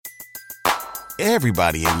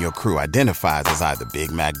Everybody in your crew identifies as either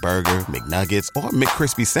Big Mac Burger, McNuggets, or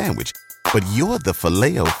McCrispy Sandwich. But you're the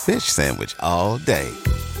Filet-O-Fish Sandwich all day.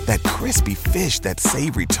 That crispy fish, that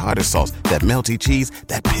savory tartar sauce, that melty cheese,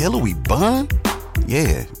 that pillowy bun.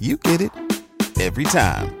 Yeah, you get it. Every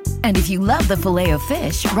time. And if you love the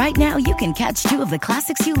Filet-O-Fish, right now you can catch two of the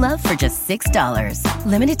classics you love for just $6.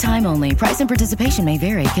 Limited time only. Price and participation may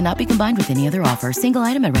vary. Cannot be combined with any other offer. Single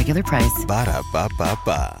item at regular price.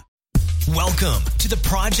 Ba-da-ba-ba-ba. Welcome to the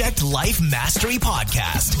Project Life Mastery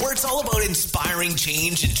Podcast, where it's all about inspiring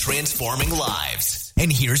change and transforming lives.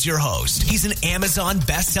 And here's your host. He's an Amazon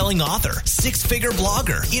best-selling author, six-figure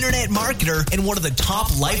blogger, internet marketer, and one of the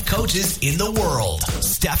top life coaches in the world,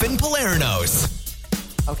 Stefan Palernos.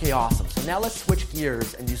 Okay, awesome. So now let's switch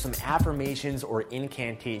gears and do some affirmations or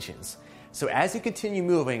incantations. So as you continue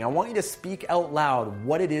moving, I want you to speak out loud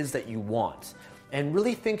what it is that you want. And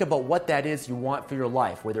really think about what that is you want for your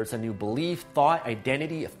life, whether it's a new belief, thought,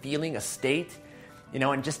 identity, a feeling, a state,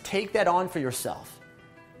 and just take that on for yourself.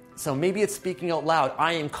 So maybe it's speaking out loud,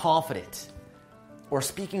 I am confident. Or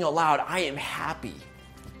speaking out loud, I am happy.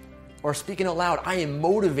 Or speaking out loud, I am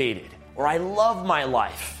motivated. Or I love my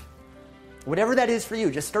life. Whatever that is for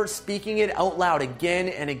you, just start speaking it out loud again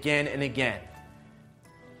and again and again.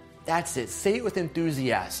 That's it. Say it with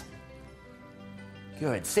enthusiasm.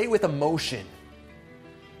 Good. Say it with emotion.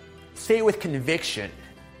 Say it with conviction.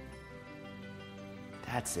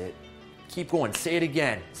 That's it. Keep going. Say it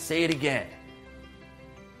again. Say it again.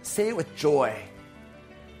 Say it with joy.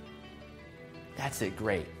 That's it.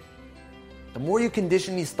 Great. The more you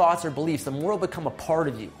condition these thoughts or beliefs, the more it'll become a part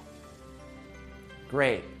of you.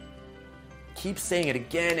 Great. Keep saying it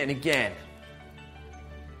again and again.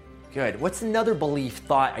 Good. What's another belief,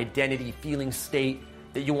 thought, identity, feeling, state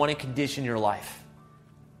that you want to condition your life?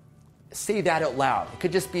 Say that out loud. It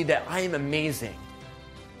could just be that I am amazing,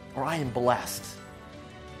 or I am blessed,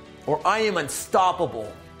 or I am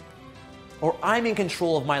unstoppable, or I'm in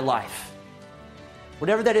control of my life.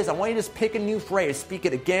 Whatever that is, I want you to just pick a new phrase, speak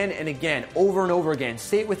it again and again, over and over again.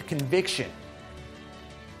 Say it with conviction.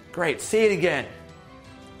 Great. Say it again.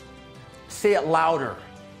 Say it louder.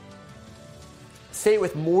 Say it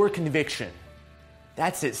with more conviction.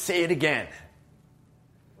 That's it. Say it again.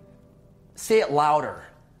 Say it louder.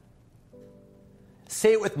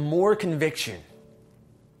 Say it with more conviction.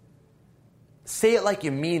 Say it like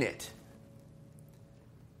you mean it.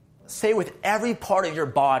 Say it with every part of your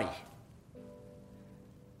body.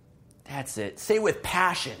 That's it. Say it with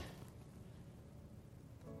passion.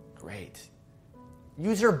 Great.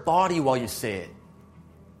 Use your body while you say it.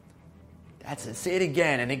 That's it. Say it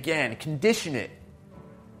again and again. Condition it.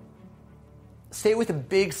 Say it with a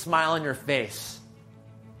big smile on your face.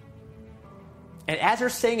 And as you're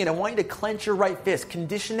saying it, I want you to clench your right fist.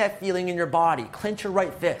 Condition that feeling in your body. Clench your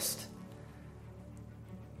right fist.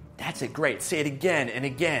 That's it. Great. Say it again and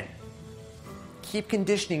again. Keep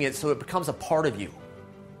conditioning it so it becomes a part of you.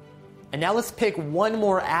 And now let's pick one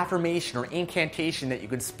more affirmation or incantation that you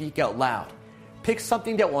can speak out loud. Pick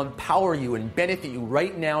something that will empower you and benefit you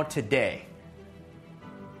right now today.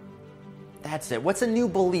 That's it. What's a new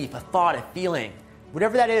belief, a thought, a feeling?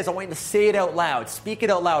 Whatever that is, I want you to say it out loud. Speak it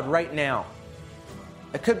out loud right now.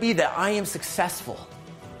 It could be that I am successful.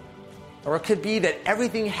 Or it could be that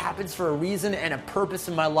everything happens for a reason and a purpose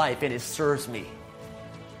in my life and it serves me.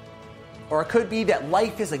 Or it could be that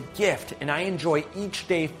life is a gift and I enjoy each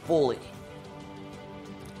day fully.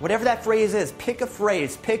 Whatever that phrase is, pick a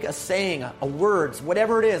phrase, pick a saying, a words,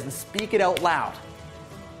 whatever it is, and speak it out loud.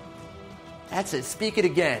 That's it. Speak it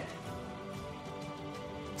again.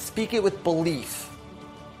 Speak it with belief.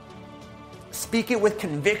 Speak it with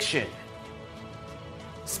conviction.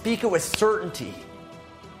 Speak it with certainty.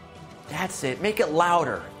 That's it. Make it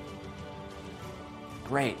louder.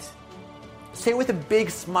 Great. Say it with a big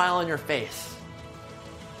smile on your face.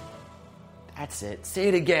 That's it. Say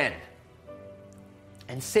it again.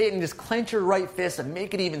 And say it and just clench your right fist and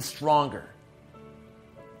make it even stronger.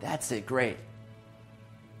 That's it. Great.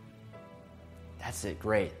 That's it.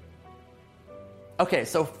 Great. Okay,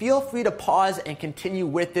 so feel free to pause and continue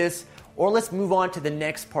with this, or let's move on to the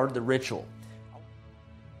next part of the ritual.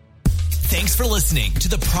 Thanks for listening to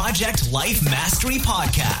the Project Life Mastery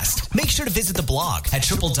Podcast. Make sure to visit the blog at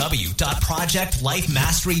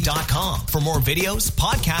www.projectlifemastery.com for more videos,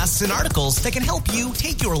 podcasts, and articles that can help you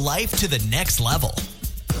take your life to the next level.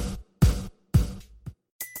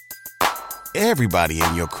 Everybody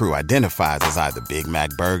in your crew identifies as either Big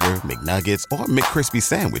Mac Burger, McNuggets, or McCrispy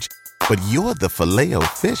Sandwich. But you're the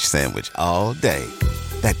Filet-O-Fish Sandwich all day.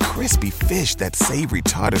 That crispy fish, that savory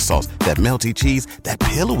tartar sauce, that melty cheese, that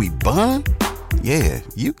pillowy bun. Yeah,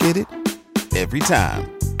 you get it. Every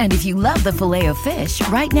time. And if you love the Filet-O-Fish,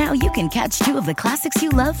 right now you can catch two of the classics you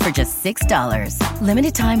love for just $6.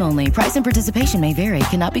 Limited time only. Price and participation may vary.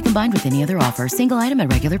 Cannot be combined with any other offer. Single item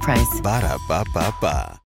at regular price. Ba-da-ba-ba-ba.